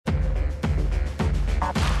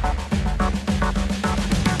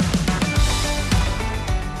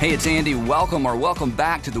Hey, it's Andy. Welcome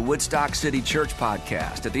back to the Woodstock City Church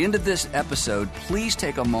podcast. At the end of this episode, please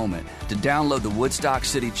take a moment to download the Woodstock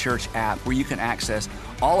City Church app where you can access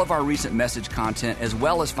all of our recent message content as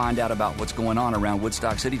well as find out about what's going on around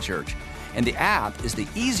Woodstock City Church. And the app is the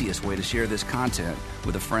easiest way to share this content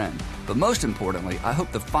with a friend. But most importantly, I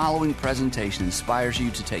hope the following presentation inspires you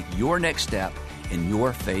to take your next step in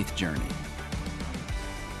your faith journey.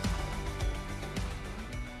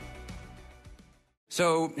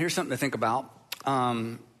 So here's something to think about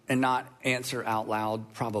and not answer out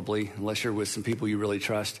loud, probably, unless you're with some people you really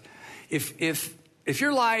trust. If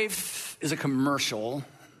your life is a commercial,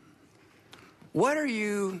 what are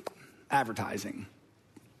you advertising?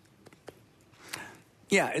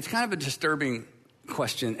 Yeah, it's kind of a disturbing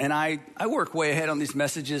question, and I work way ahead on these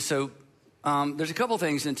messages, so there's a couple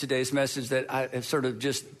things in today's message that have sort of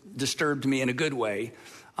just disturbed me in a good way.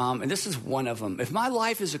 And this is one of them. If my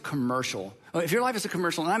life is a commercial, if your life is a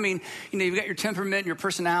commercial, and I mean, you've got your temperament, and your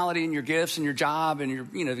personality, and your gifts, and your job, and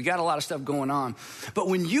you've got a lot of stuff going on. But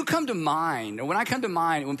when you come to mind, or when I come to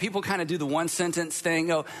mind, when people kind of do the one sentence thing,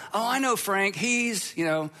 go, oh, I know Frank, he's,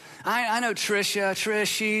 I know Trish,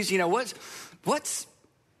 she's, what's,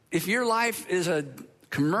 if your life is a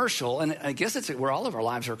commercial, and I guess it's where all of our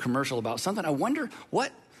lives are commercial about something, I wonder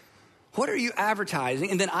what are you advertising?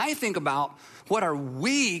 And then I think about what are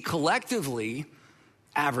we collectively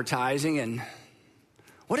advertising, and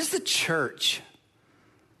what is the church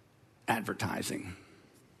advertising?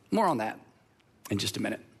 More on that in just a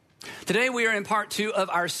minute. Today we are in part 2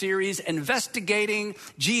 of our series, Investigating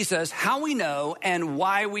Jesus, How We Know and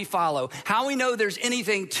Why We Follow. How we know there's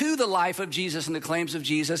anything to the life of Jesus and the claims of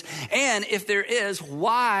Jesus, and if there is,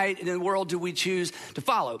 why in the world do we choose to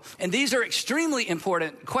follow? And these are extremely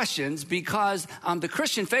important questions because the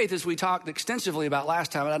Christian faith, as we talked extensively about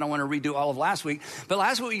last time, and I don't want to redo all of last week, but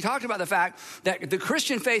last week we talked about the fact that the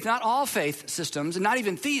Christian faith, not all faith systems, and not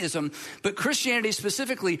even theism, but Christianity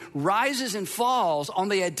specifically rises and falls on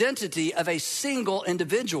the identity of a single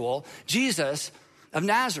individual, Jesus of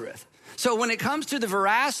Nazareth. So when it comes to the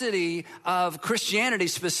veracity of Christianity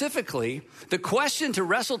specifically, the question to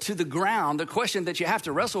wrestle to the ground, the question that you have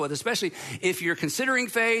to wrestle with, especially if you're considering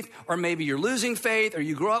faith, or maybe you're losing faith, or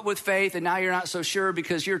you grew up with faith and now you're not so sure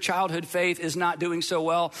because your childhood faith is not doing so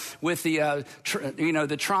well with the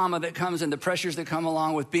trauma that comes and the pressures that come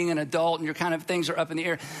along with being an adult, and your kind of things are up in the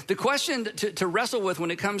air. The question to wrestle with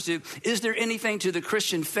when it comes to, is there anything to the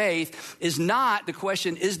Christian faith, is not the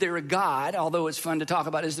question, is there a God? Although it's fun to talk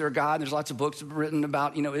about, is there a God? There's lots of books written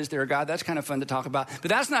about, is there a God? That's kind of fun to talk about. But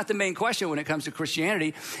that's not the main question when it comes to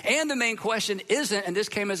Christianity. And the main question isn't, and this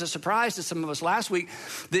came as a surprise to some of us last week,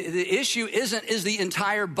 the issue isn't, is the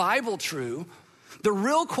entire Bible true? The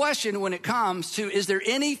real question when it comes to, is there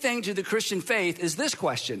anything to the Christian faith, is this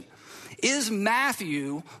question. Is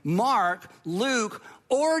Matthew, Mark, Luke,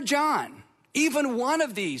 or John, even one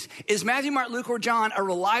of these, is Matthew, Mark, Luke, or John a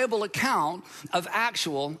reliable account of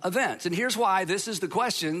actual events? And here's why this is the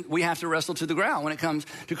question we have to wrestle to the ground when it comes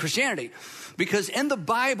to Christianity. Because in the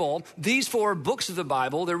Bible, these 4 books of the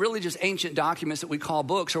Bible, they're really just ancient documents that we call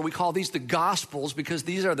books, or we call these the Gospels because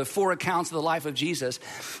these are the 4 accounts of the life of Jesus.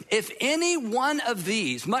 If any one of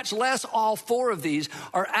these, much less all 4 of these,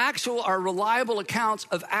 are reliable accounts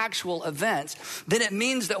of actual events, then it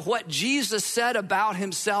means that what Jesus said about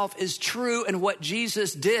himself is true, and what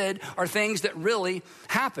Jesus did are things that really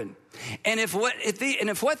happened. And if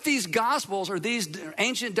what these Gospels or these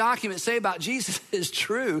ancient documents say about Jesus is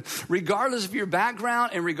true, regardless of your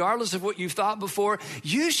background and regardless of what you've thought before,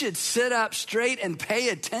 you should sit up straight and pay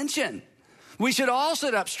attention. We should all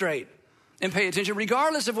sit up straight and pay attention,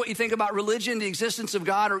 regardless of what you think about religion, the existence of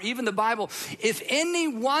God, or even the Bible. If any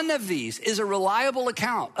one of these is a reliable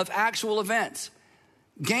account of actual events,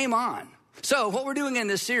 game on. So what we're doing in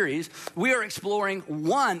this series, we are exploring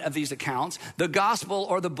one of these accounts, the gospel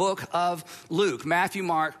or the book of Luke, Matthew,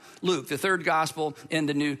 Mark, Luke, the 3rd gospel in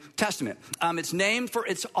the New Testament. It's named for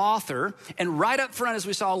its author, and right up front, as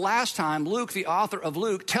we saw last time, Luke, the author of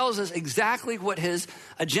Luke, tells us exactly what his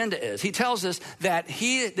agenda is. He tells us that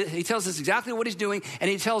he tells us exactly what he's doing, and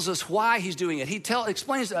he tells us why he's doing it. He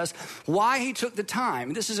explains to us why he took the time,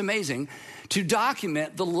 and this is amazing, to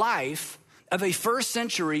document the life of a 1st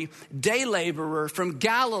century day laborer from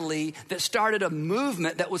Galilee that started a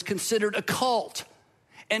movement that was considered a cult,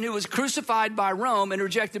 and who was crucified by Rome and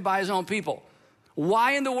rejected by his own people.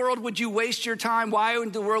 Why in the world would you waste your time? Why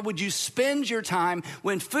in the world would you spend your time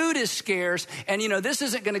when food is scarce and, this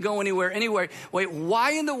isn't going to go anywhere anyway? Wait,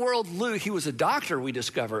 why in the world, Luke, he was a doctor, we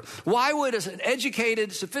discover. Why would an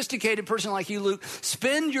educated, sophisticated person like you, Luke,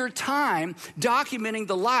 spend your time documenting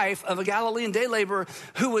the life of a Galilean day laborer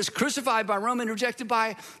who was crucified by Rome and rejected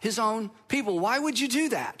by his own people? Why would you do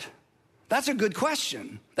that? That's a good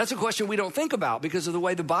question. That's a question we don't think about because of the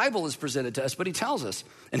way the Bible is presented to us, but he tells us.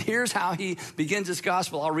 And here's how he begins his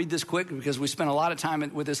gospel. I'll read this quick because we spent a lot of time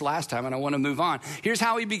with this last time and I want to move on. Here's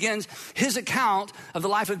how he begins his account of the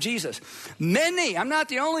life of Jesus. Many, I'm not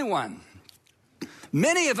the only one.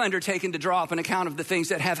 Many have undertaken to draw up an account of the things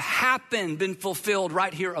that have happened, been fulfilled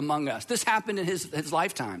right here among us. This happened in his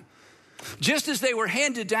lifetime. Just as they were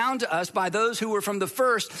handed down to us by those who were from the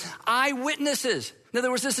first eyewitnesses. In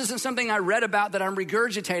other words, this isn't something I read about that I'm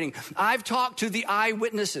regurgitating. I've talked to the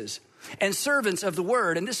eyewitnesses and servants of the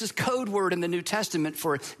word, and this is code word in the New Testament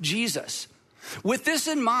for Jesus. With this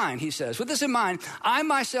in mind, he says, with this in mind, I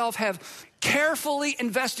myself have carefully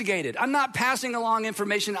investigated. I'm not passing along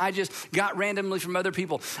information I just got randomly from other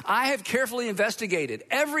people. I have carefully investigated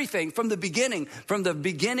everything from the beginning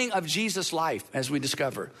of Jesus' life, as we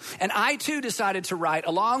discover. And I too decided to write,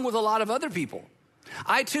 along with a lot of other people,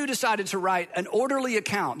 I too decided to write an orderly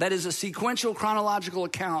account, that is a sequential chronological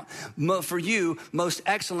account for you, most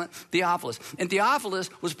excellent Theophilus. And Theophilus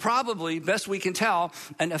was probably, best we can tell,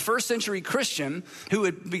 a first century Christian who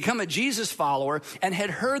had become a Jesus follower and had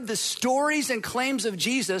heard the stories and claims of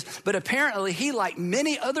Jesus, but apparently he, like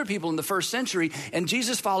many other people in the first century and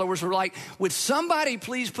Jesus followers, were like, would somebody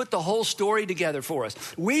please put the whole story together for us?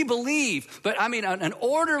 We believe, but an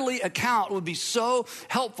orderly account would be so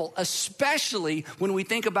helpful, especially when we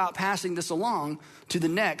think about passing this along to the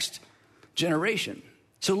next generation.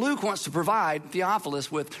 So Luke wants to provide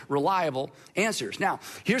Theophilus with reliable answers. Now,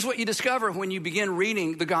 here's what you discover when you begin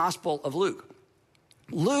reading the Gospel of Luke.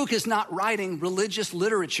 Luke is not writing religious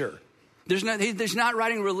literature. He's not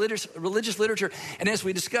writing religious literature. And as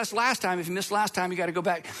we discussed last time, if you missed last time, you got to go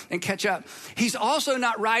back and catch up. He's also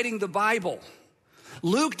not writing the Bible.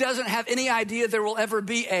 Luke doesn't have any idea there will ever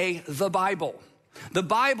be the Bible. The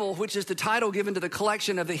Bible, which is the title given to the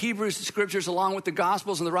collection of the Hebrew scriptures along with the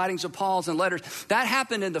Gospels and the writings of Paul's and letters, that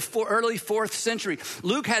happened in the early 4th century.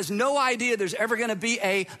 Luke has no idea there's ever going to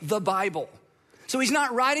be the Bible. So he's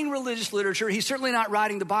not writing religious literature. He's certainly not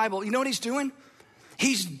writing the Bible. You know what he's doing?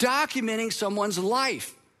 He's documenting someone's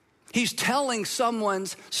life. He's telling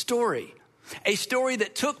someone's story. A story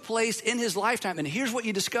that took place in his lifetime. And here's what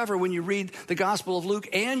you discover when you read the Gospel of Luke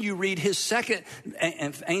and you read his second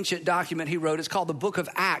ancient document he wrote. It's called the Book of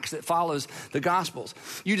Acts that follows the Gospels.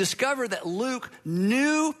 You discover that Luke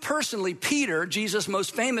knew personally Peter, Jesus'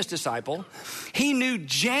 most famous disciple. He knew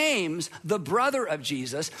James, the brother of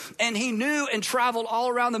Jesus. And he knew and traveled all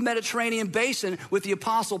around the Mediterranean basin with the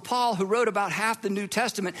Apostle Paul, who wrote about half the New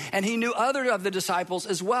Testament. And he knew other of the disciples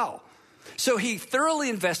as well. So he thoroughly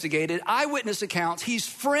investigated eyewitness accounts. He's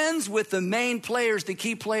friends with the main players, the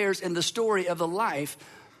key players in the story of the life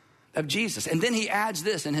of Jesus. And then he adds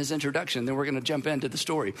this in his introduction. Then we're going to jump into the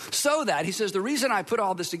story. So that, he says, the reason I put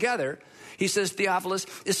all this together, he says, Theophilus,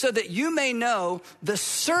 is so that you may know the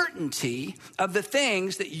certainty of the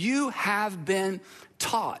things that you have been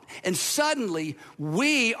taught. And suddenly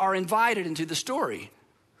we are invited into the story.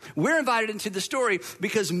 We're invited into the story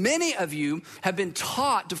because many of you have been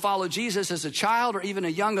taught to follow Jesus as a child or even a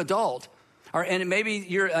young adult, and maybe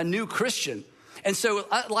you're a new Christian. And so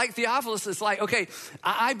like Theophilus, it's like, okay,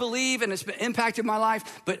 I believe and it's been impacted my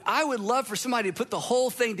life, but I would love for somebody to put the whole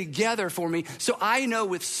thing together for me so I know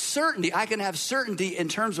with certainty, I can have certainty in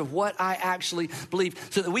terms of what I actually believe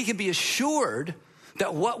so that we can be assured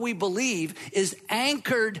that what we believe is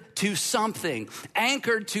anchored to something,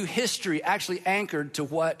 anchored to history, actually anchored to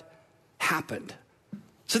what happened.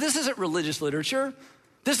 So this isn't religious literature.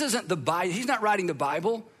 This isn't the Bible. He's not writing the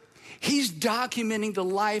Bible. He's documenting the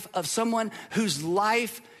life of someone whose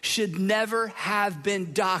life should never have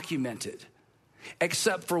been documented,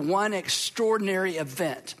 except for one extraordinary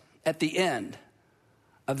event at the end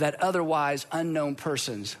of that otherwise unknown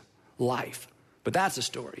person's life. But that's a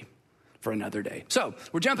story for another day. So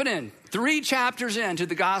we're jumping in 3 chapters into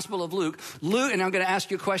the Gospel of Luke. Luke, and I'm going to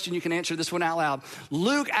ask you a question. You can answer this one out loud.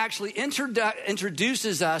 Luke actually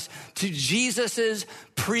introduces us to Jesus's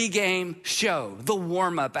pregame show, the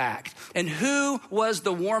warm-up act. And who was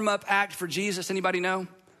the warm-up act for Jesus? Anybody know?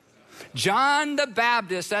 John the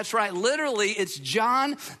Baptist. That's right. Literally, it's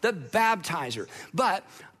John the Baptizer. But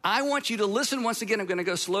I want you to listen once again. I'm going to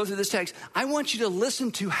go slow through this text. I want you to listen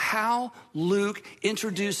to how Luke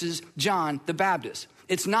introduces John the Baptist.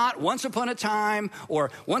 It's not once upon a time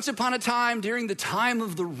or once upon a time during the time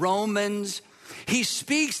of the Romans. He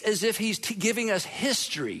speaks as if he's giving us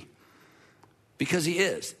history, because he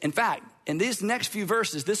is. In fact, in these next few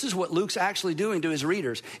verses, this is what Luke's actually doing to his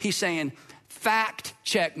readers. He's saying, fact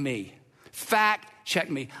check me. Fact check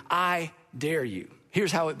me. I dare you.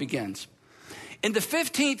 Here's how it begins. In the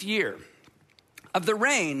 15th year of the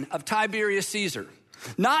reign of Tiberius Caesar,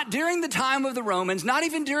 not during the time of the Romans, not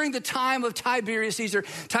even during the time of Tiberius Caesar.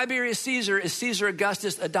 Tiberius Caesar is Caesar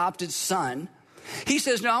Augustus' adopted son. He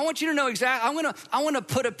says, no, I want you to know exactly, I want to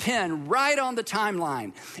put a pin right on the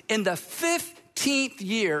timeline. In the 15th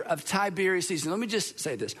year of Tiberius Caesar, let me just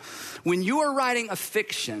say this. When you are writing a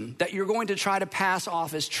fiction that you're going to try to pass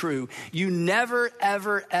off as true, you never,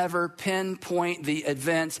 ever, ever pinpoint the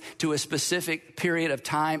events to a specific period of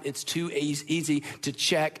time. It's too easy to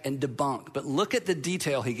check and debunk. But look at the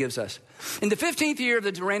detail he gives us. In the 15th year of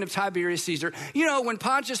the reign of Tiberius Caesar, you know, when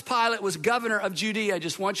Pontius Pilate was governor of Judea, I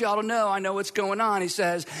just want y'all to know, I know what's going on. He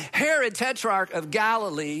says, Herod, tetrarch of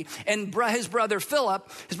Galilee, and his brother Philip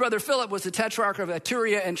was the tetrarch of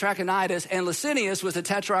Iturea and Trachonitis, and Licinius was the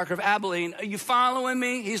tetrarch of Abilene. Are you following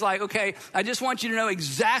me? He's like, okay, I just want you to know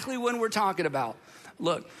exactly when we're talking about.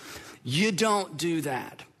 Look, you don't do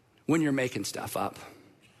that when you're making stuff up.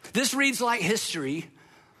 This reads like history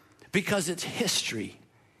because it's history.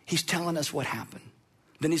 He's telling us what happened.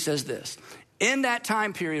 Then he says this. In that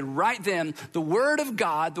time period, right then, the word of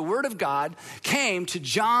God came to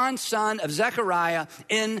John, son of Zechariah,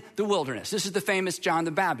 in the wilderness. This is the famous John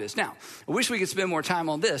the Baptist. Now, I wish we could spend more time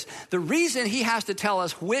on this. The reason he has to tell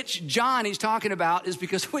us which John he's talking about is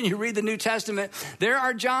because when you read the New Testament, there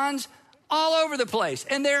are Johns all over the place,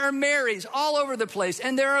 and there are Marys all over the place,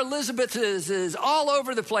 and there are Elizabeths all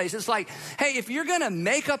over the place. It's like, hey, if you're gonna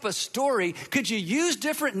make up a story, could you use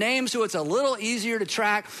different names so it's a little easier to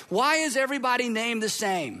track? Why is everybody named the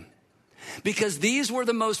same? Because these were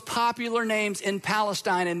the most popular names in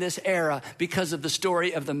Palestine in this era because of the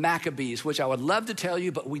story of the Maccabees, which I would love to tell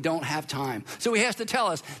you, but we don't have time. So he has to tell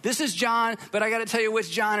us, this is John, but I got to tell you which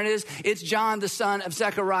John it is. It's John, the son of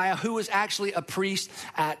Zechariah, who was actually a priest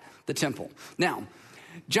at the temple. Now,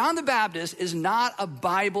 John the Baptist is not a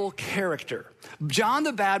Bible character. John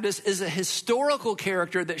the Baptist is a historical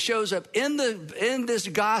character that shows up in this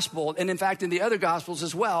gospel, and in fact in the other gospels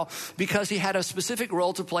as well, because he had a specific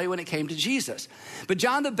role to play when it came to Jesus. But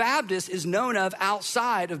John the Baptist is known of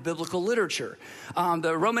outside of biblical literature.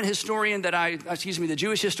 The Roman historian the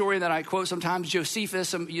Jewish historian that I quote sometimes,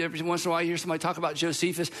 Josephus, every once in a while you hear somebody talk about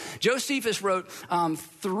Josephus. Josephus wrote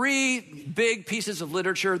 3 big pieces of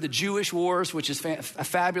literature, the Jewish Wars, which is a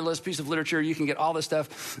fabulous piece of literature. You can get all this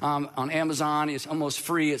stuff on Amazon. It's almost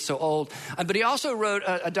free. It's so old. But he also wrote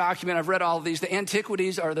a document. I've read all of these. The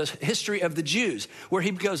Antiquities are the history of the Jews, where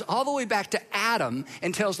he goes all the way back to Adam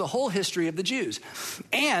and tells the whole history of the Jews.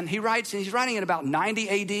 And he's writing in about 90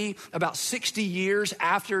 AD, about 60 years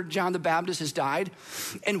after John the Baptist has died.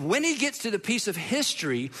 And when he gets to the piece of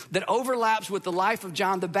history that overlaps with the life of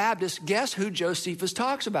John the Baptist, guess who Josephus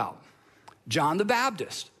talks about? John the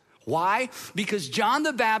Baptist. Why? Because John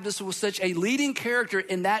the Baptist was such a leading character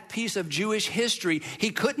in that piece of Jewish history,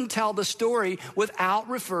 he couldn't tell the story without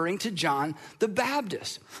referring to John the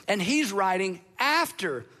Baptist. And he's writing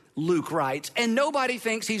after Luke writes, and nobody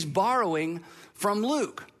thinks he's borrowing from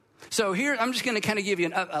Luke. So here, I'm just going to kind of give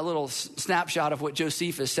you a little snapshot of what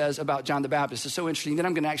Josephus says about John the Baptist. It's so interesting. Then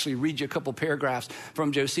I'm going to actually read you a couple paragraphs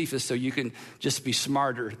from Josephus so you can just be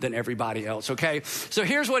smarter than everybody else, okay? So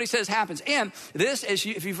here's what he says happens. And this,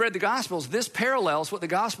 if you've read the Gospels, this parallels what the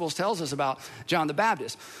Gospels tells us about John the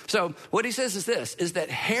Baptist. So what he says is this, is that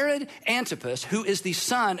Herod Antipas, who is the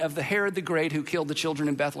son of the Herod the Great who killed the children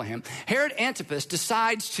in Bethlehem, Herod Antipas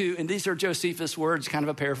decides to, and these are Josephus' words, kind of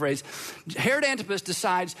a paraphrase, Herod Antipas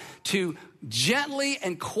decides to gently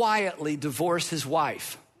and quietly divorce his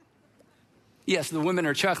wife. Yes, the women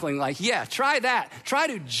are chuckling like, yeah, try that. Try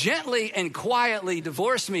to gently and quietly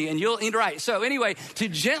divorce me and you'll eat right. So anyway, to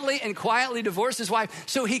gently and quietly divorce his wife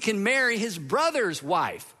so he can marry his brother's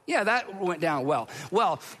wife. Yeah, that went down well.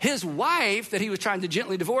 Well, his wife that he was trying to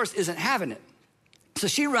gently divorce isn't having it. So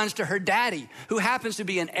she runs to her daddy, who happens to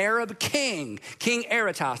be an Arab king, King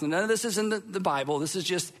Aretas. Now, none of this is in the Bible. This is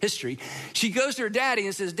just history. She goes to her daddy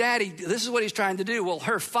and says, Daddy, this is what he's trying to do. Well,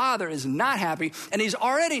 her father is not happy, and he's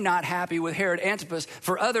already not happy with Herod Antipas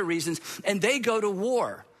for other reasons, and they go to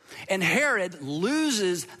war. And Herod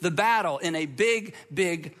loses the battle in a big,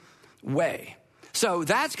 big way. So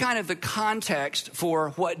that's kind of the context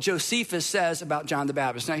for what Josephus says about John the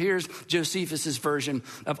Baptist. Now, here's Josephus' version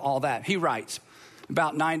of all that. He writes,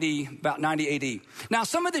 about 90 AD. Now,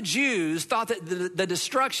 some of the Jews thought that the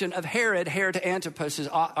destruction of Herod Antipas'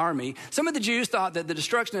 army, some of the Jews thought that the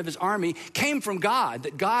destruction of his army came from God,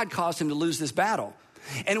 that God caused him to lose this battle.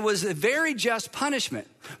 And it was a very just punishment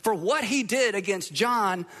for what he did against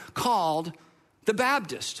John called the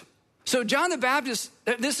Baptist. So John the Baptist,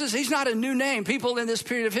 he's not a new name. People in this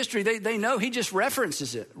period of history, they know he just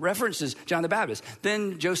references John the Baptist.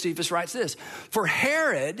 Then Josephus writes this, for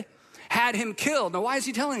Herod had him killed. Now, why is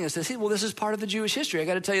he telling us this? Well, this is part of the Jewish history. I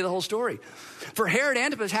got to tell you the whole story. For Herod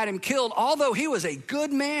Antipas had him killed, although he was a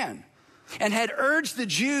good man and had urged the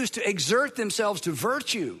Jews to exert themselves to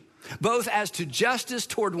virtue, both as to justice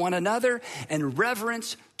toward one another and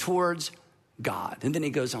reverence towards God. And then he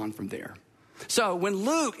goes on from there. So when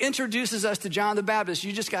Luke introduces us to John the Baptist,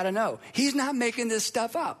 you just got to know, he's not making this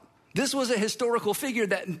stuff up. This was a historical figure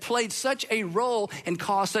that played such a role and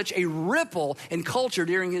caused such a ripple in culture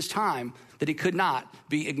during his time that he could not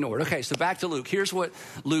be ignored. Okay, so back to Luke. Here's what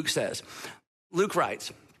Luke says. Luke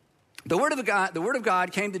writes, the word of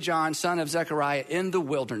God came to John, son of Zechariah, in the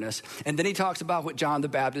wilderness. And then he talks about what John the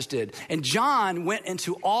Baptist did. And John went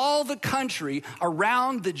into all the country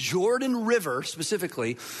around the Jordan River,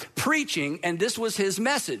 specifically, preaching, and this was his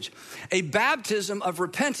message, a baptism of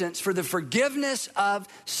repentance for the forgiveness of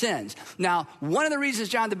sins. Now, one of the reasons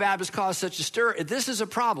John the Baptist caused such a stir, this is a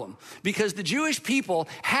problem, because the Jewish people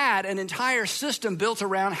had an entire system built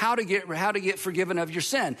around how to get forgiven of your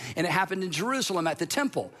sin. And it happened in Jerusalem at the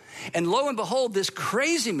temple. And lo and behold, this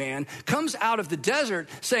crazy man comes out of the desert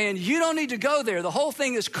saying, you don't need to go there. The whole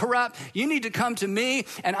thing is corrupt. You need to come to me,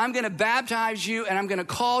 and I'm going to baptize you, and I'm going to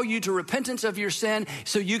call you to repentance of your sin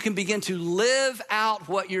so you can begin to live out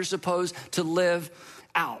what you're supposed to live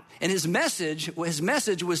out. And his message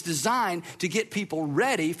was designed to get people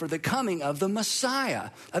ready for the coming of the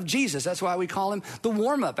Messiah, of Jesus. That's why we call him the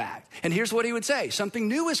warm-up act. And here's what he would say. Something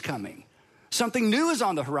new is coming. Something new is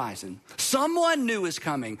on the horizon. Someone new is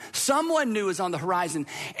coming. Someone new is on the horizon,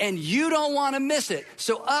 and you don't want to miss it.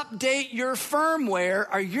 So update your firmware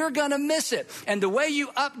or you're going to miss it. And the way you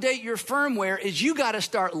update your firmware is you got to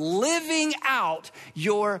start living out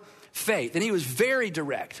your faith. And he was very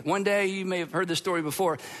direct. One day, you may have heard this story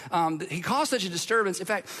before, he caused such a disturbance. In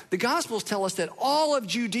fact, the Gospels tell us that all of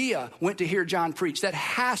Judea went to hear John preach. That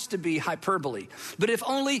has to be hyperbole. But if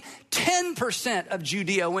only 10% of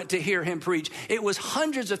Judea went to hear him preach, it was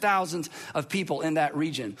hundreds of thousands of people in that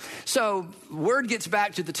region. So word gets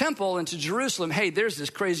back to the temple and to Jerusalem, hey, there's this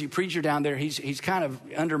crazy preacher down there. He's kind of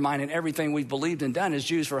undermining everything we've believed and done as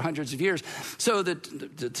Jews for hundreds of years. So the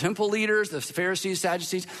temple leaders, the Pharisees,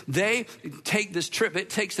 Sadducees, they take this trip.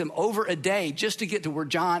 It takes them over a day just to get to where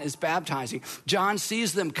John is baptizing. John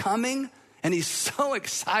sees them coming, and he's so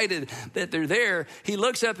excited that they're there. He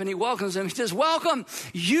looks up and he welcomes them. He says, welcome,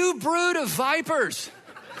 you brood of vipers.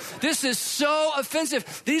 This is so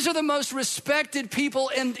offensive. These are the most respected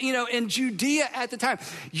people in Judea at the time.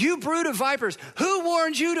 You brood of vipers, who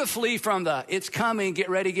warned you to flee from it's coming,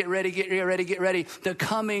 get ready, the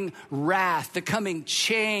coming wrath, the coming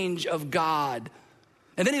change of God.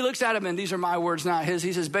 And then he looks at him, and these are my words, not his.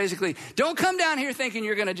 He says, basically, don't come down here thinking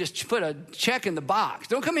you're going to just put a check in the box.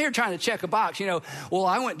 Don't come here trying to check a box. Well,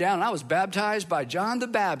 I went down and I was baptized by John the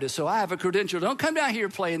Baptist, so I have a credential. Don't come down here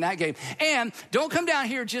playing that game. And don't come down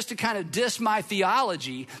here just to kind of diss my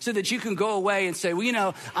theology so that you can go away and say,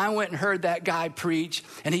 well, I went and heard that guy preach,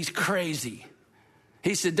 and he's crazy.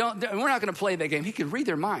 He said, we're not going to play that game. He could read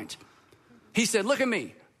their minds. He said, look at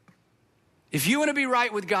me. If you want to be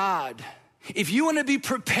right with God, if you want to be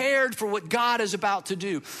prepared for what God is about to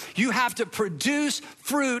do, you have to produce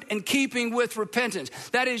fruit in keeping with repentance.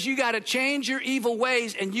 That is, you got to change your evil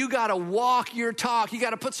ways and you got to walk your talk. You got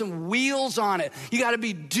to put some wheels on it. You got to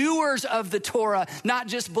be doers of the Torah, not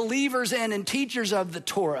just believers in and teachers of the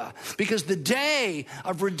Torah. Because the day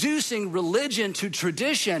of reducing religion to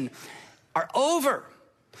tradition are over.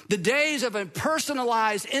 The days of a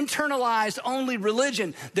personalized, internalized only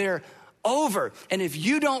religion, they're over. And if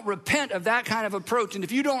you don't repent of that kind of approach, and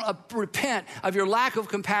if you don't repent of your lack of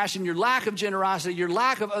compassion, your lack of generosity, your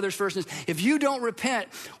lack of others' firstness, if you don't repent,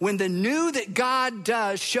 when the new that God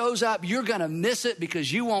does shows up, you're going to miss it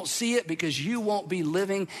because you won't see it, because you won't be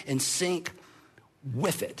living in sync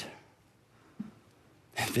with it.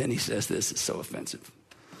 And then he says this is so offensive.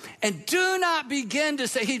 And do not begin to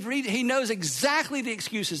say, he knows exactly the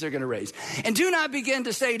excuses they're going to raise. And do not begin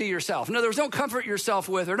to say to yourself, in other words, don't comfort yourself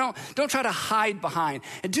with, or don't try to hide behind.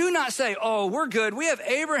 And do not say, oh, we're good. We have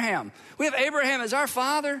Abraham. We have Abraham as our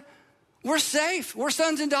father. We're safe. We're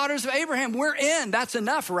sons and daughters of Abraham. We're in. That's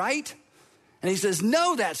enough, right? And he says,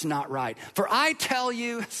 no, that's not right. For I tell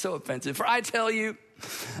you, so offensive, for I tell you,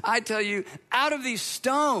 I tell you, out of these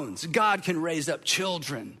stones, God can raise up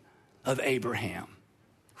children of Abraham.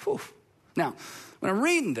 Whew. Now, when I'm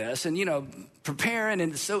reading this and, preparing,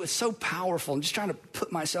 and it's so powerful, and just trying to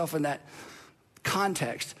put myself in that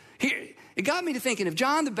context, here, it got me to thinking, if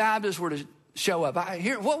John the Baptist were to show up,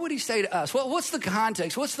 what would he say to us? What's the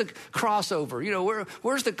context? What's the crossover?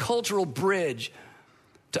 Where's the cultural bridge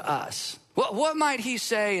to us? What might he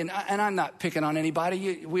say? And I'm not picking on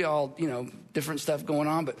anybody. We all, different stuff going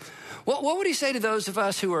on. But what would he say to those of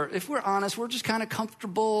us who are, if we're honest, we're just kind of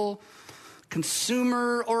comfortable,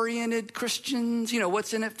 consumer-oriented Christians?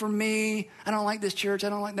 What's in it for me? I don't like this church. I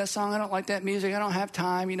don't like that song. I don't like that music. I don't have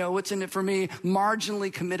time. What's in it for me?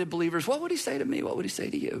 Marginally committed believers. What would he say to me? What would he say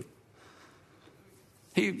to you?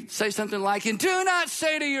 He'd say something like, and do not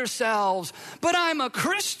say to yourselves, but I'm a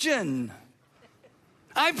Christian.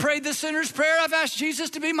 I prayed the sinner's prayer. I've asked Jesus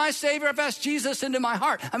to be my Savior. I've asked Jesus into my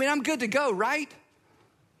heart. I'm good to go, right?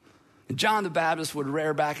 And John the Baptist would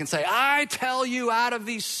rear back and say, I tell you, out of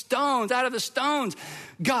the stones,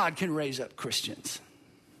 God can raise up Christians.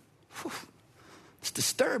 Whew. It's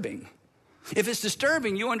disturbing. If it's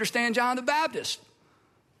disturbing, you understand John the Baptist.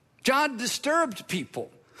 John disturbed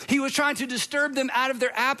people. He was trying to disturb them out of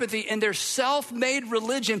their apathy and their self-made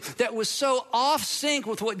religion that was so off sync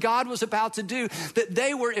with what God was about to do that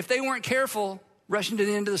if they weren't careful, rushing to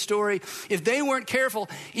the end of the story, if they weren't careful,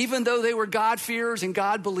 even though they were God-fearers and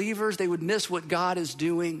God-believers, they would miss what God is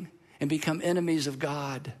doing and become enemies of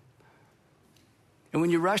God. And when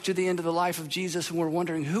you rush to the end of the life of Jesus and we're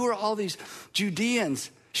wondering, who are all these Judeans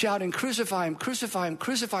shouting, crucify him, crucify him,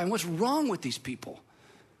 crucify him? What's wrong with these people?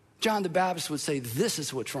 John the Baptist would say, this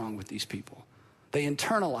is what's wrong with these people. They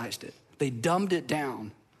internalized it. They dumbed it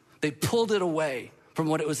down. They pulled it away from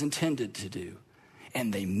what it was intended to do.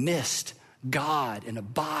 And they missed God in a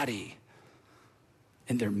body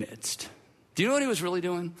in their midst. Do you know what he was really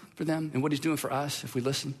doing for them and what he's doing for us if we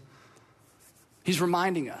listen? He's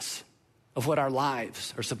reminding us of what our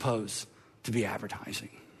lives are supposed to be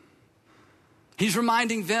advertising. He's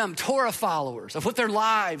reminding them, Torah followers, of what their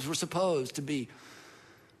lives were supposed to be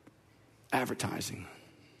advertising.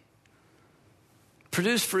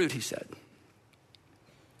 Produce fruit, he said.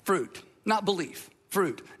 Fruit, not belief.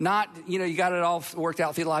 Fruit, not, you got it all worked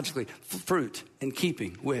out theologically. Fruit in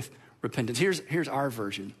keeping with repentance. Here's our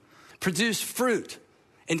version. Produce fruit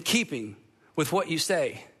in keeping with what you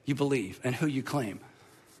say you believe and who you claim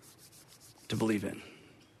to believe in.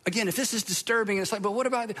 Again, if this is disturbing, and it's like, but what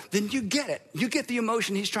about it? Then you get it. You get the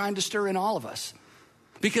emotion he's trying to stir in all of us.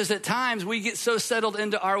 Because at times we get so settled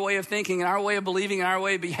into our way of thinking and our way of believing and our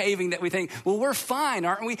way of behaving that we think, well, we're fine,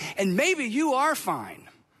 aren't we? And maybe you are fine.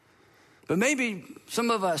 But maybe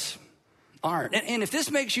some of us aren't. And if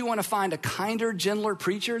this makes you want to find a kinder, gentler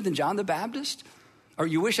preacher than John the Baptist, or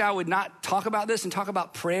you wish I would not talk about this and talk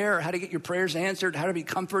about prayer or how to get your prayers answered, how to be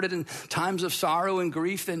comforted in times of sorrow and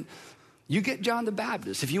grief, then you get John the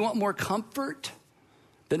Baptist. If you want more comfort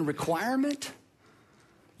than requirement,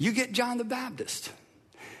 you get John the Baptist.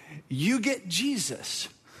 You get Jesus.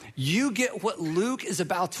 You get what Luke is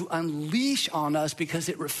about to unleash on us because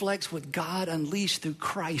it reflects what God unleashed through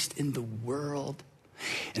Christ in the world.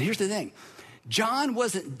 And here's the thing. John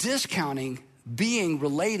wasn't discounting being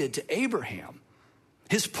related to Abraham.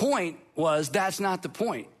 His point was that's not the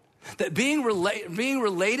point. That being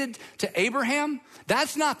related to Abraham,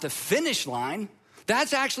 that's not the finish line.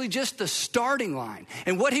 That's actually just the starting line.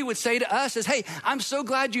 And what he would say to us is, hey, I'm so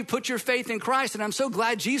glad you put your faith in Christ, and I'm so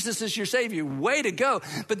glad Jesus is your Savior. Way to go.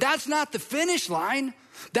 But that's not the finish line.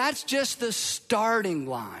 That's just the starting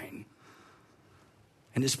line.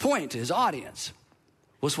 And his point to his audience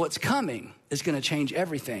was what's coming is going to change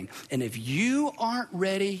everything. And if you aren't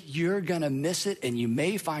ready, you're going to miss it, and you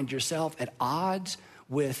may find yourself at odds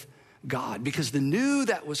with God. Because the new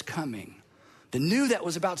that was coming, the new that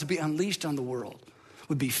was about to be unleashed on the world,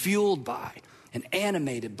 would be fueled by and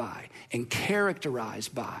animated by and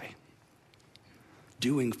characterized by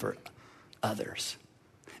doing for others.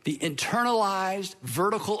 The internalized,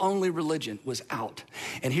 vertical-only religion was out.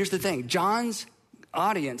 And here's the thing, John's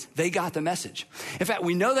audience, they got the message. In fact,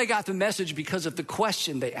 we know they got the message because of the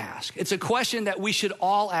question they asked. It's a question that we should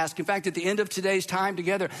all ask. In fact, at the end of today's time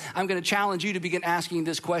together, I'm going to challenge you to begin asking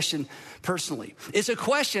this question personally. It's a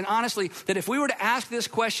question, honestly, that if we were to ask this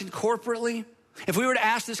question corporately, if we were to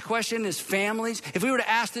ask this question as families, if we were to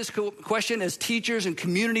ask this question as teachers and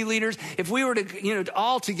community leaders, if we were to,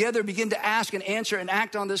 all together begin to ask and answer and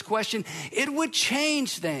act on this question, it would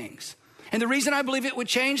change things. And the reason I believe it would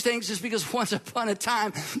change things is because once upon a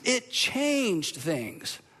time, it changed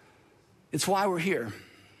things. It's why we're here.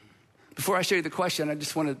 Before I show you the question, I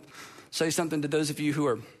just want to say something to those of you who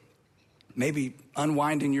are maybe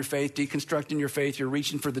unwinding your faith, deconstructing your faith. You're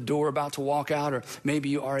reaching for the door about to walk out, or maybe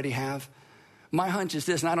you already have. My hunch is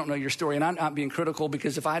this, and I don't know your story, and I'm not being critical,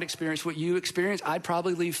 because if I'd experienced what you experienced, I'd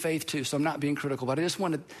probably leave faith too, so I'm not being critical. But I just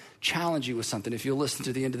want to challenge you with something if you'll listen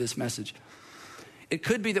to the end of this message. It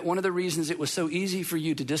could be that one of the reasons it was so easy for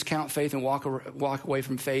you to discount faith and walk away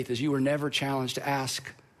from faith is you were never challenged to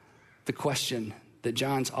ask the question that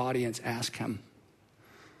John's audience asked him.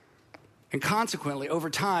 And consequently, over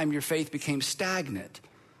time, your faith became stagnant.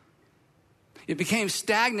 It became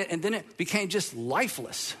stagnant, and then it became just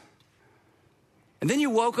lifeless. And then you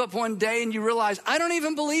woke up one day and you realized, I don't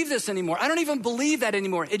even believe this anymore. I don't even believe that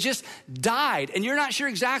anymore. It just died, and you're not sure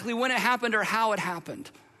exactly when it happened or how it happened.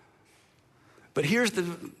 But here's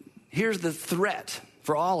the threat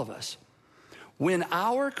for all of us. When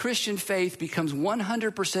our Christian faith becomes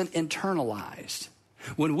 100% internalized,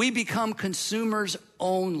 when we become consumers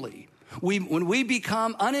only, when we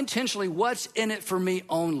become unintentionally what's in it for me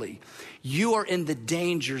only, you are in the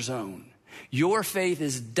danger zone. Your faith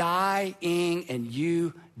is dying and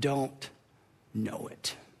you don't know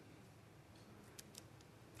it.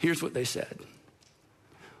 Here's what they said.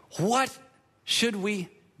 What should we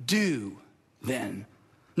do then?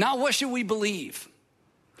 Not what should we believe?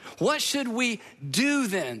 What should we do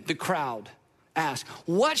then? The crowd asked.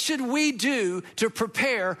 What should we do to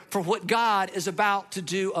prepare for what God is about to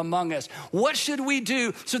do among us? What should we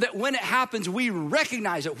do so that when it happens, we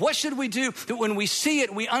recognize it? What should we do that when we see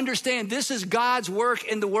it, we understand this is God's work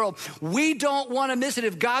in the world? We don't want to miss it.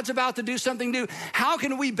 If God's about to do something new, how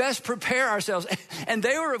can we best prepare ourselves? And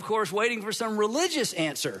they were, of course, waiting for some religious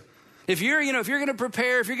answer. If you're going to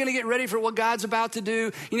prepare, if you're going to get ready for what God's about to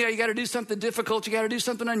do, you got to do something difficult. You got to do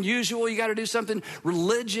something unusual. You got to do something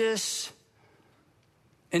religious.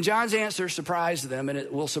 And John's answer surprised them, and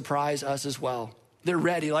it will surprise us as well. They're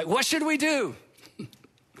ready. Like, what should we do?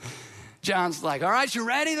 John's like, all right, you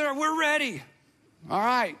ready? We're ready. All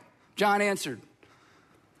right. John answered.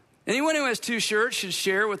 Anyone who has 2 shirts should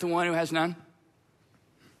share with the one who has none.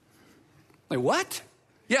 Like, what?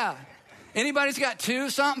 Yeah. Anybody's got 2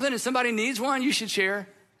 something and somebody needs one, you should share.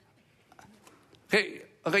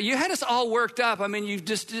 Okay, you had us all worked up. I mean, you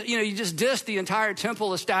just dissed the entire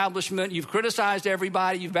temple establishment. You've criticized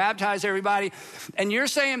everybody. You've baptized everybody. And you're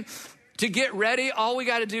saying to get ready, all we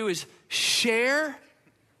got to do is share?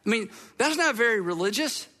 I mean, that's not very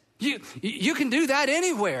religious. You can do that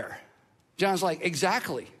anywhere. John's like,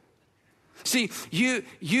 exactly. See,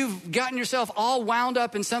 you've gotten yourself all wound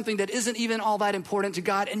up in something that isn't even all that important to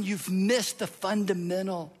God, and you've missed the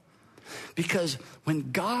fundamental. Because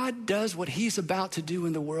when God does what he's about to do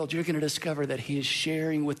in the world, you're going to discover that he is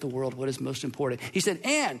sharing with the world what is most important. He said,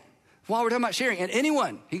 and while we're talking about sharing, and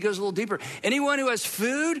anyone, he goes a little deeper, anyone who has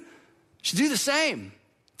food should do the same.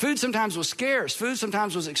 Food sometimes was scarce. Food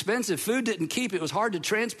sometimes was expensive. Food didn't keep. It was hard to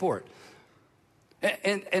transport.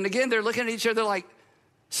 And again, they're looking at each other like,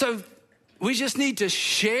 so we just need to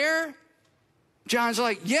share? John's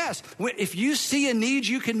like, yes. If you see a need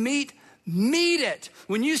you can meet it.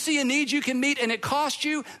 When you see a need you can meet and it costs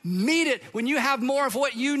you, meet it. When you have more of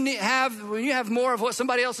what you have, when you have more of what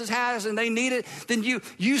somebody else has and they need it, then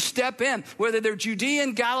you step in. Whether they're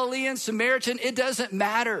Judean, Galilean, Samaritan, it doesn't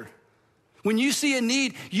matter. When you see a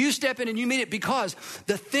need, you step in and you meet it, because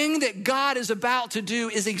the thing that God is about to do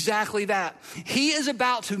is exactly that. He is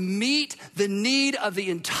about to meet the need of the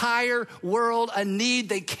entire world, a need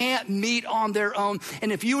they can't meet on their own.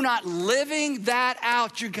 And if you're not living that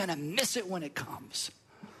out, you're going to miss it when it comes.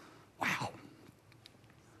 Wow.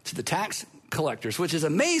 To the tax collectors, which is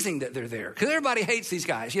amazing that they're there, because everybody hates these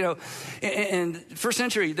guys. In first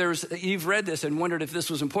century, you've read this and wondered if this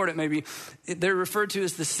was important. Maybe they're referred to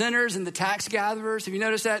as the sinners and the tax gatherers. Have you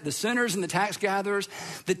noticed that? The sinners and the tax gatherers.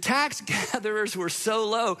 The tax gatherers were so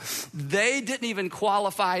low, they didn't even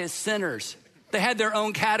qualify as sinners. They had their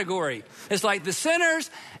own category. It's like the sinners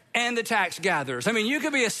and the tax gatherers. I mean, you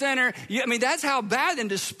could be a sinner. That's how bad and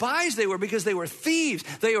despised they were, because they were thieves.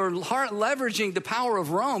 They were leveraging the power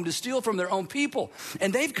of Rome to steal from their own people.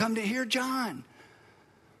 And they've come to hear John.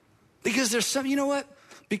 Because there's some, you know what?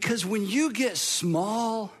 Because when you get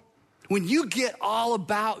small, when you get all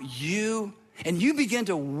about you and you begin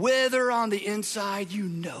to wither on the inside, you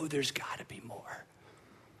know there's got to be more.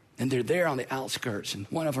 And they're there on the outskirts, and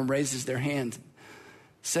one of them raises their hand,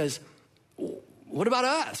 says, what about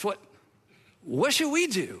us? What should we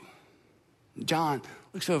do? John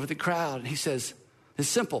looks over at the crowd and he says, it's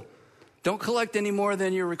simple. Don't collect any more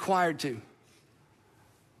than you're required to.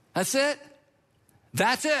 That's it.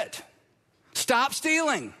 That's it. Stop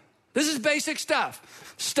stealing. This is basic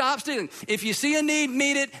stuff. Stop stealing. If you see a need,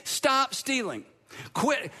 meet it. Stop stealing.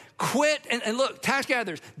 Quit, and look, tax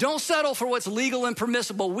gatherers, don't settle for what's legal and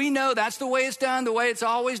permissible. We know that's the way it's done, the way it's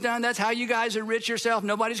always done. That's how you guys enrich yourself.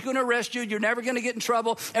 Nobody's going to arrest you. You're never going to get in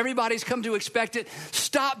trouble. Everybody's come to expect it.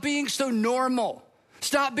 Stop being so normal.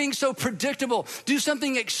 Stop being so predictable. Do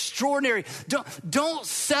something extraordinary. Don't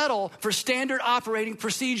settle for standard operating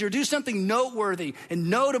procedure. Do something noteworthy and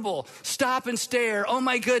notable. Stop and stare. Oh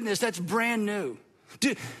my goodness, that's brand new.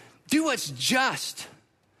 Do what's just,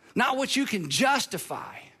 not what you can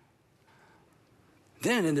justify.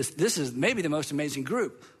 Then, this is maybe the most amazing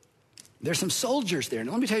group. There's some soldiers there.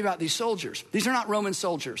 Now, let me tell you about these soldiers. These are not Roman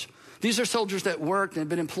soldiers. These are soldiers that worked and have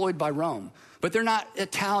been employed by Rome. But they're not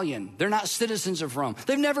Italian. They're not citizens of Rome.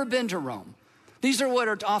 They've never been to Rome. These are what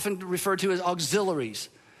are often referred to as auxiliaries.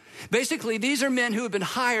 Basically, these are men who have been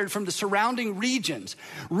hired from the surrounding regions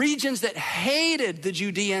that hated the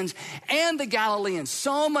Judeans and the Galileans,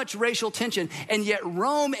 so much racial tension, and yet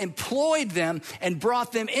Rome employed them and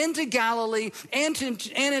brought them into Galilee and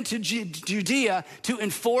into Judea to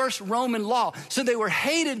enforce Roman law. So they were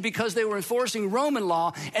hated because they were enforcing Roman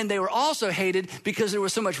law, and they were also hated because there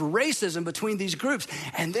was so much racism between these groups.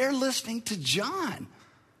 And they're listening to John.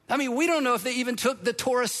 I mean, we don't know if they even took the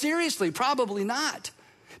Torah seriously, probably not.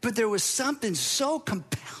 But there was something so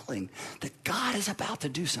compelling that God is about to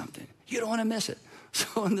do something. You don't want to miss it.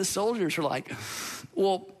 So and the soldiers are like,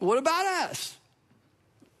 well, what about us?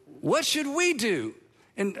 What should we do?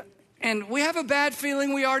 And we have a bad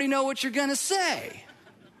feeling we already know what you're going to say.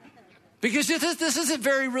 Because this isn't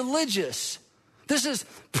very religious. This is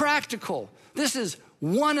practical. This is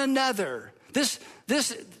one another. This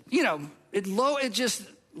it just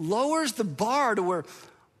lowers the bar to where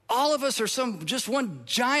all of us are just one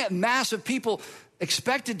giant mass of people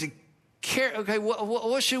expected to care. Okay,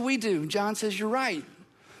 what should we do? John says, you're right.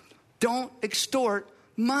 Don't extort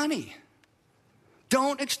money.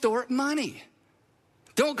 Don't extort money.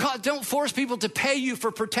 Don't force people to pay you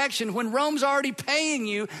for protection when Rome's already paying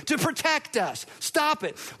you to protect us. Stop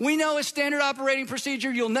it. We know it's standard operating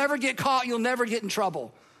procedure. You'll never get caught. You'll never get in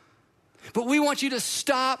trouble. But we want you to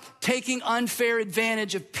stop taking unfair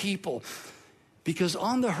advantage of people. Because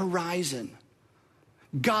on the horizon,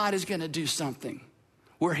 God is going to do something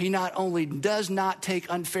where he not only does not take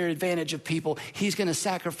unfair advantage of people, he's going to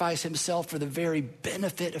sacrifice himself for the very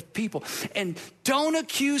benefit of people. And don't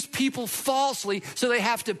accuse people falsely so they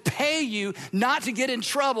have to pay you not to get in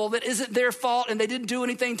trouble that isn't their fault and they didn't do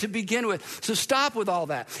anything to begin with. So stop with all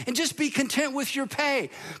that and just be content with your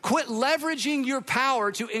pay. Quit leveraging your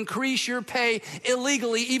power to increase your pay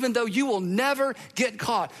illegally, even though you will never get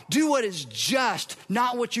caught. Do what is just,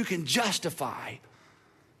 not what you can justify.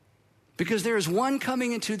 Because there is one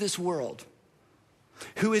coming into this world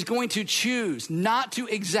who is going to choose not to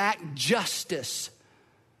exact justice,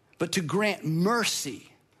 but to grant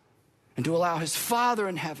mercy and to allow his Father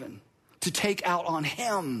in heaven to take out on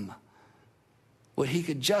him what he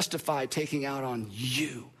could justify taking out on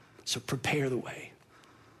you. So prepare the way.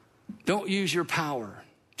 Don't use your power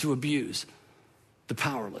to abuse the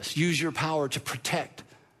powerless. Use your power to protect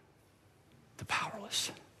the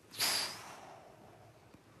powerless.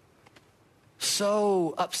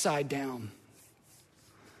 So upside down,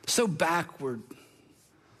 so backward,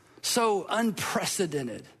 so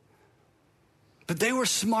unprecedented. But they were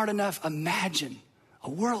smart enough. Imagine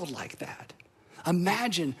a world like that.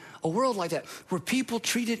 Imagine a world like that where people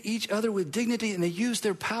treated each other with dignity and they used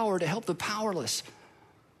their power to help the powerless.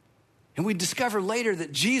 And we discover later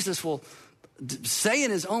that Jesus will say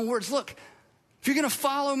in his own words, look, if you're going to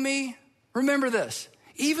follow me, remember this.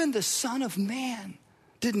 Even the Son of Man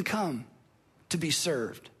didn't come to be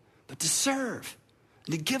served, but to serve,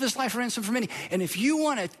 and to give his life a ransom for many. And if you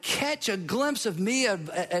want to catch a glimpse of me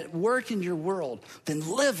at work in your world, then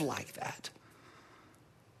live like that,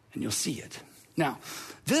 and you'll see it. Now,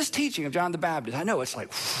 this teaching of John the Baptist, I know it's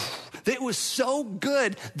like, it was so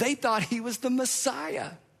good, they thought he was the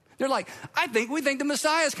Messiah. They're like, we think the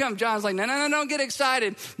Messiah's come. John's like, no, don't get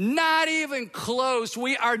excited. Not even close.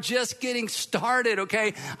 We are just getting started,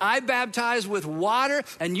 okay? I baptize with water,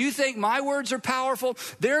 and you think my words are powerful?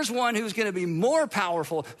 There's one who's going to be more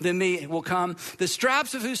powerful than me will come. The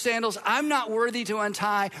straps of whose sandals I'm not worthy to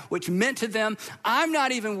untie, which meant to them, I'm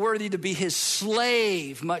not even worthy to be his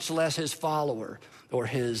slave, much less his follower or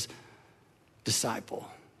his disciple.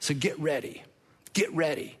 So get ready. Get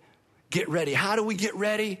ready. Get ready. How do we get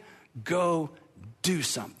ready? Go do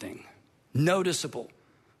something noticeable,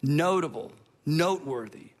 notable,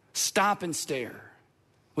 noteworthy. Stop and stare.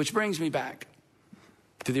 Which brings me back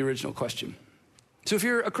to the original question. So if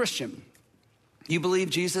you're a Christian, you believe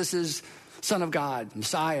Jesus is Son of God,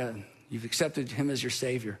 Messiah, you've accepted him as your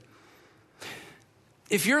Savior.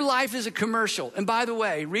 If your life is a commercial, and by the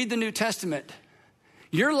way, read the New Testament,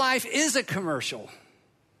 your life is a commercial.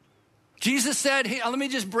 Jesus said, hey, let me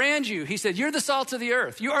just brand you. He said, you're the salt of the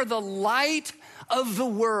earth. You are the light of the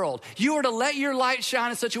world. You are to let your light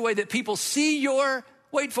shine in such a way that people see your,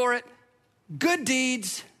 wait for it, good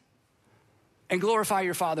deeds and glorify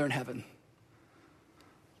your Father in heaven.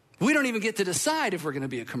 We don't even get to decide if we're going to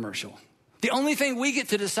be a commercial. The only thing we get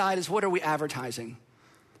to decide is what are we advertising?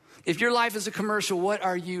 If your life is a commercial, what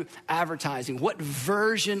are you advertising? What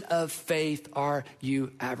version of faith are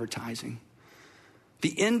you advertising?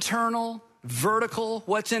 The internal, vertical,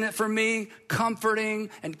 what's in it for me,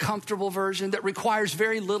 comforting and comfortable version that requires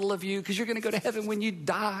very little of you because you're going to go to heaven when you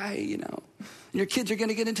die, And your kids are going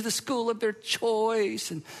to get into the school of their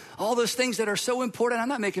choice and all those things that are so important. I'm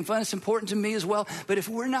not making fun. It's important to me as well. But if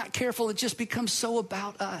we're not careful, it just becomes so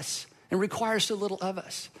about us and requires so little of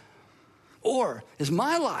us. Or is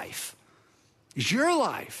my life, is your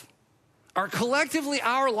life, are collectively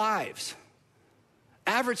our lives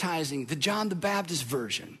advertising the John the Baptist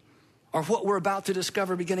version or what we're about to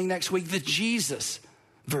discover beginning next week, the Jesus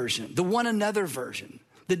version, the one another version,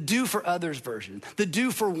 the do for others version, the do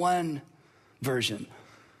for one version,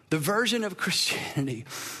 the version of Christianity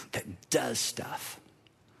that does stuff.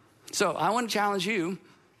 So I want to challenge you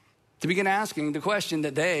to begin asking the question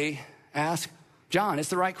that they asked John. It's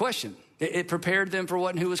the right question. It prepared them for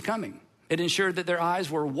what and who was coming. It ensured that their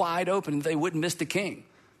eyes were wide open and they wouldn't miss the king.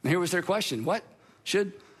 And here was their question. What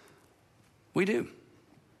should we do?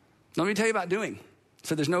 Let me tell you about doing.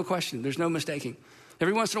 So there's no question. There's no mistaking.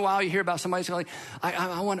 Every once in a while you hear about somebody saying,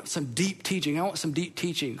 I want some deep teaching. I want some deep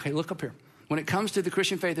teaching. Okay, look up here. When it comes to the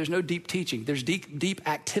Christian faith, there's no deep teaching. There's deep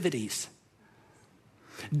activities.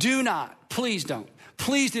 Please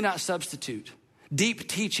do not substitute deep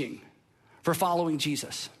teaching for following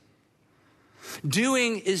Jesus.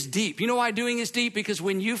 Doing is deep. You know why doing is deep? Because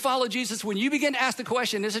when you follow Jesus, when you begin to ask the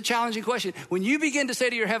question, it's a challenging question. When you begin to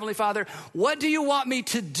say to your Heavenly Father, what do you want me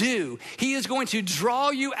to do? He is going to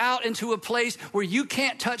draw you out into a place where you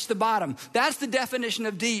can't touch the bottom. That's the definition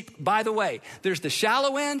of deep, by the way. There's the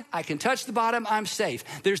shallow end. I can touch the bottom. I'm safe.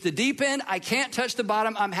 There's the deep end. I can't touch the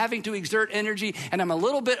bottom. I'm having to exert energy and I'm a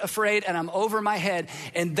little bit afraid and I'm over my head.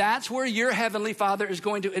 And that's where your Heavenly Father is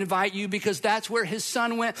going to invite you because that's where his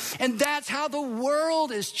Son went. And that's how the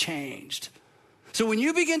world is changed. So when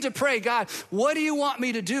you begin to pray, God, what do you want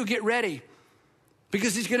me to do? Get ready.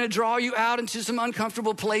 Because he's going to draw you out into some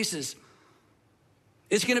uncomfortable places.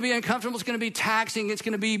 It's going to be uncomfortable. It's going to be taxing. It's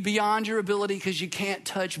going to be beyond your ability because you can't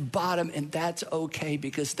touch bottom. And that's okay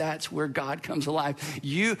because that's where God comes alive.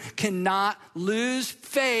 You cannot lose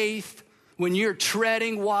faith when you're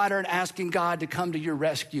treading water and asking God to come to your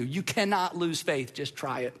rescue. You cannot lose faith. Just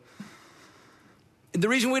try it. The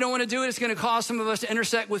reason we don't want to do it is going to cause some of us to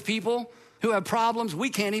intersect with people who have problems we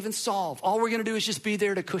can't even solve. All we're going to do is just be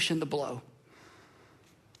there to cushion the blow.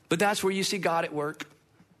 But that's where you see God at work.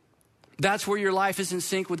 That's where your life is in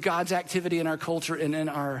sync with God's activity in our culture and in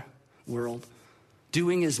our world.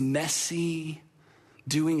 Doing is messy.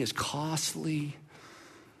 Doing is costly.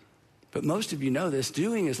 But most of you know this.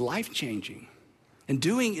 Doing is life-changing. And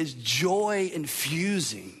doing is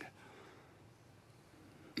joy-infusing.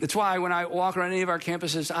 It's why when I walk around any of our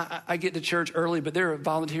campuses, I get to church early, but there are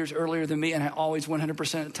volunteers earlier than me, and I always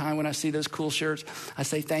 100% of the time when I see those cool shirts, I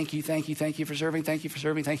say, thank you for serving, thank you for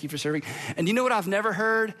serving, thank you for serving. And you know what I've never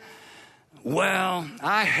heard? Well,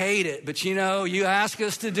 I hate it, but you ask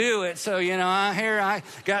us to do it. So, I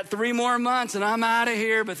got 3 more months and I'm out of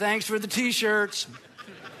here, but thanks for the t-shirts.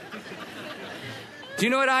 Do you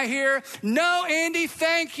know what I hear? No, Andy,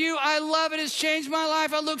 thank you. I love it. It's changed my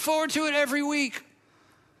life. I look forward to it every week.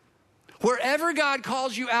 Wherever God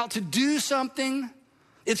calls you out to do something,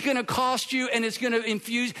 it's going to cost you and it's going to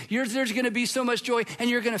infuse. There's going to be so much joy and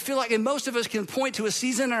you're going to feel like, and most of us can point to a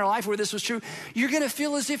season in our life where this was true. You're going to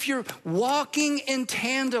feel as if you're walking in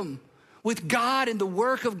tandem with God and the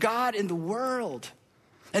work of God in the world.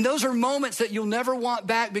 And those are moments that you'll never want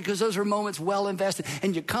back because those are moments well invested.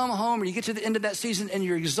 And you come home or you get to the end of that season and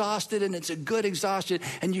you're exhausted and it's a good exhaustion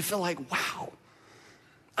and you feel like, wow.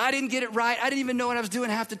 I didn't get it right. I didn't even know what I was doing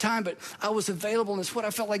half the time, but I was available, and it's what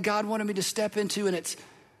I felt like God wanted me to step into, and it's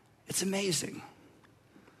amazing.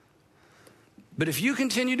 But if you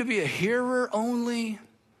continue to be a hearer only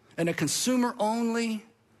and a consumer only,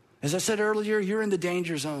 as I said earlier, you're in the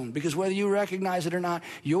danger zone because whether you recognize it or not,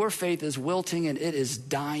 your faith is wilting and it is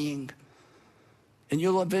dying. And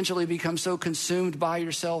you'll eventually become so consumed by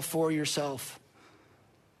yourself, for yourself,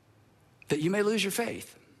 that you may lose your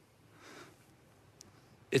faith.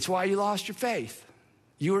 It's why you lost your faith.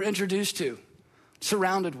 You were introduced to,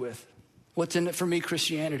 surrounded with, what's in it for me,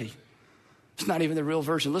 Christianity. It's not even the real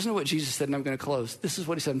version. Listen to what Jesus said, and I'm going to close. This is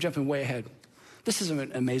what he said. I'm jumping way ahead. This is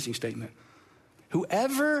an amazing statement.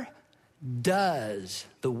 Whoever does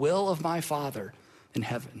the will of my Father in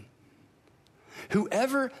heaven,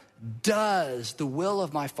 whoever does the will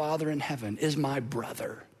of my Father in heaven is my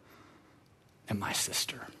brother and my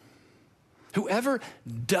sister. Whoever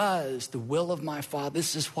does the will of my Father,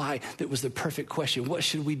 this is why that was the perfect question. What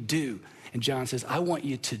should we do? And John says, I want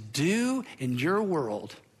you to do in your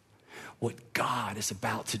world what God is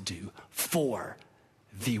about to do for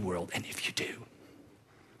the world. And if you do,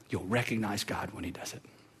 you'll recognize God when he does it.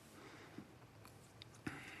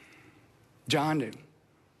 John knew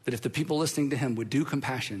that if the people listening to him would do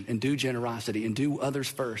compassion and do generosity and do others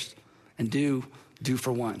first and do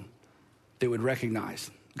for one, they would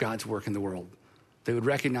recognize God's work in the world. They would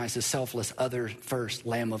recognize the selfless, other first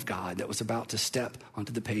Lamb of God that was about to step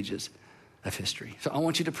onto the pages of history. So I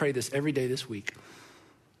want you to pray this every day this week.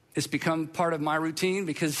 It's become part of my routine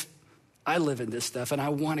because I live in this stuff and I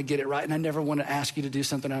want to get it right, and I never want to ask you to do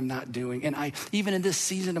something I'm not doing. And even in this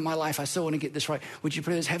season of my life, I still want to get this right. Would you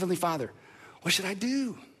pray this? Heavenly Father, what should I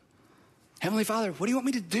do? Heavenly Father, what do you want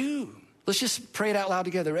me to do? Let's just pray it out loud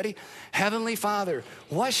together. Ready? Heavenly Father,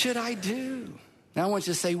 what should I do? Now I want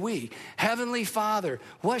you to say we. Heavenly Father,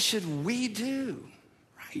 what should we do?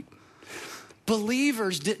 Right?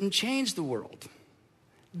 Believers didn't change the world.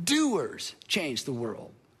 Doers changed the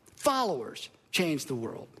world. Followers changed the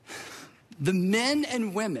world. The men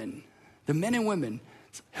and women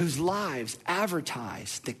whose lives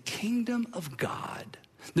advertise the kingdom of God.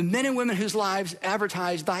 The men and women whose lives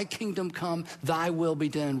advertise thy kingdom come, thy will be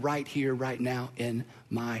done right here, right now in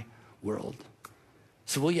my world.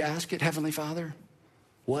 So will you ask it, Heavenly Father,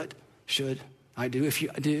 what should I do? If you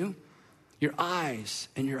do, your eyes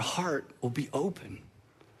and your heart will be open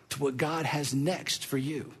to what God has next for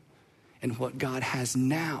you and what God has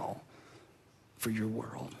now for your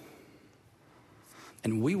world.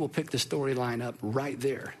 And we will pick the storyline up right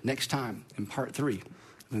there next time in part 3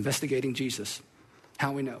 of Investigating Jesus,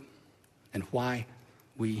 How We Know and Why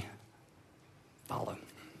We Follow.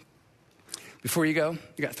 Before you go,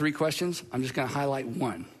 you got 3 questions. I'm just going to highlight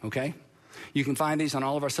one, okay? You can find these on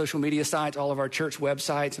all of our social media sites, all of our church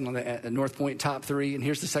websites, and on the North Point Top 3. And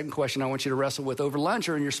here's the second question I want you to wrestle with over lunch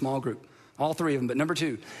or in your small group. All 3 of them. But number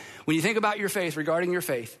 2, when you think about your faith, regarding your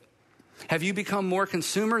faith, have you become more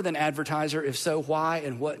consumer than advertiser? If so, why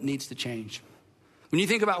and what needs to change? When you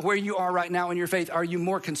think about where you are right now in your faith, are you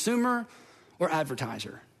more consumer or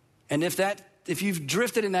advertiser? And if you've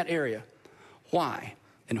drifted in that area, why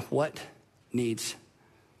and what needs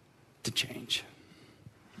to change?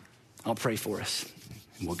 I'll pray for us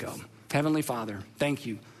and we'll go. Heavenly Father, thank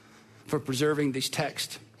you for preserving these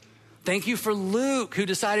texts. Thank you for Luke, who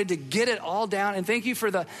decided to get it all down. And thank you for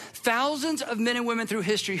the thousands of men and women through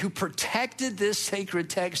history who protected this sacred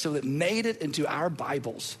text so that it made it into our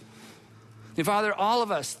Bibles. And Father, all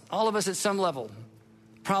of us at some level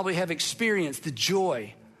probably have experienced the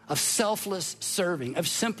joy of selfless serving, of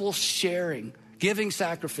simple sharing, giving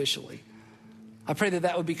sacrificially. I pray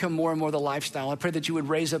that would become more and more the lifestyle. I pray that you would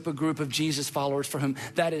raise up a group of Jesus followers for whom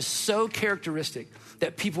that is so characteristic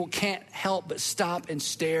that people can't help but stop and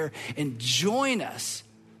stare and join us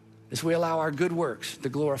as we allow our good works to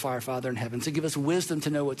glorify our Father in heaven. So give us wisdom to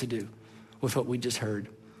know what to do with what we just heard.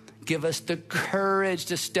 Give us the courage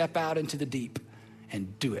to step out into the deep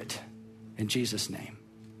and do it. In Jesus' name,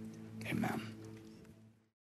 amen.